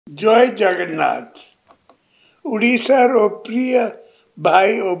जय जगन्नाथ। उड़ीसा रो प्रिय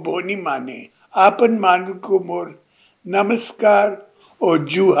भाई और भोनी माने आपन मान को मोर नमस्कार और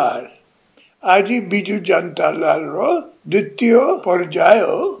जुहार। आज बिजू जनता लाल रो द्वितीय पर्याय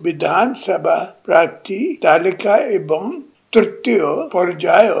विधानसभा प्रार्थी तालिका एवं तृतीय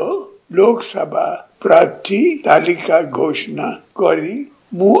पर्याय लोकसभा प्रार्थी तालिका घोषणा करी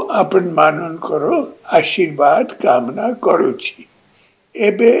मु आपन मानकर आशीर्वाद कामना करुछि।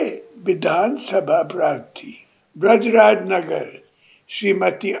 एबे विधानसभा प्रार्थी ब्रजराज नगर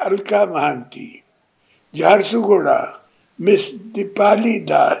श्रीमती अलका महांती, झारसुगुड़ा मिस दीपाली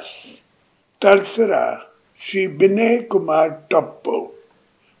दास, तलसरा श्री विनय कुमार टप्पो,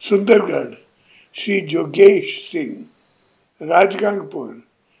 सुंदरगढ़ श्री जोगेश सिंह, राजगंगपुर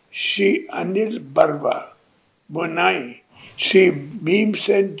श्री अनिल बरवा, बोनाई श्री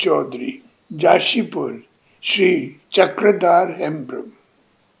भीमसेन चौधरी, जाशीपुर श्री चक्रधार हेम्ब्रम,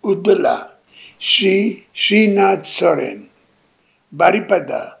 उदला श्री श्रीनाथ सोरेन,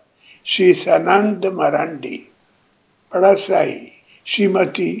 बारीपदा श्री सनानंद मरांडी, पड़ासाई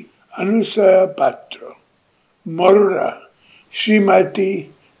श्रीमती अनुसया पात्र, मोरुरा श्रीमती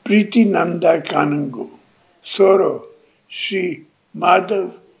प्रीति नंदा कानंगू, सोरो श्री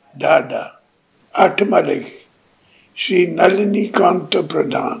माधव डाडा, आठमले श्री नलिनी कांत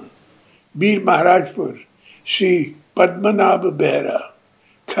प्रधान, बीर महाराजपुर श्री पद्मनाभ बेहरा,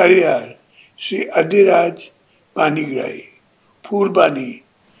 खरियार श्री अधिराज पानीग्राही, फूलबानी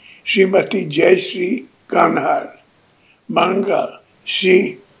श्रीमती जयश्री कान्हार, मांगा श्री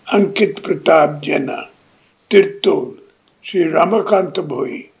अंकित प्रताप जेना, तिरतोल श्री रमाकांत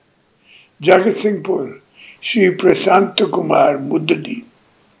भोई, जगत सिंहपुर श्री प्रशांत कुमार मुदली,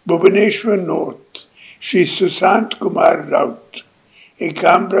 भुवनेश्वर नॉर्थ श्री सुशांत कुमार राउत,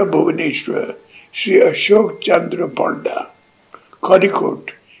 एकाम्बरा भुवनेश्वर श्री अशोक चंद्र पंडा,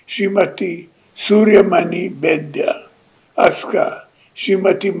 खरीकोट श्रीमती सूर्यमणि वैद्या, अस्का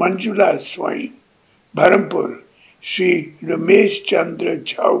श्रीमती मंजुला स्वाइन, भरमपुर श्री रमेश चंद्र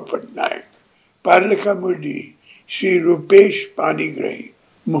झाऊ पटनायक, पार्लकामुडी श्री रूपेश पानीग्राही,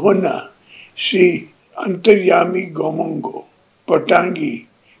 मोहना श्री अंतर्यामी गोमंगो, पटांगी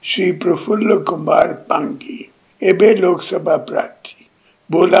श्री प्रफुल्ल कुमार पांगी। एबे लोकसभा प्रार्थी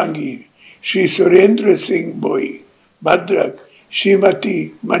बोलांगीर श्री सुरेंद्र सिंह बोई, भद्रक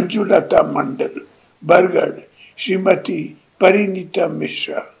श्रीमती मंजुलता मंडल, बरगढ़ श्रीमती परिणीता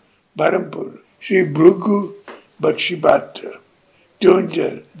मिश्रा, बरमपुर श्री भृगु बख्शीपात्र,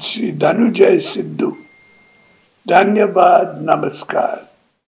 त्योंजर श्री धनुजय सिद्धू। धन्यवाद, नमस्कार।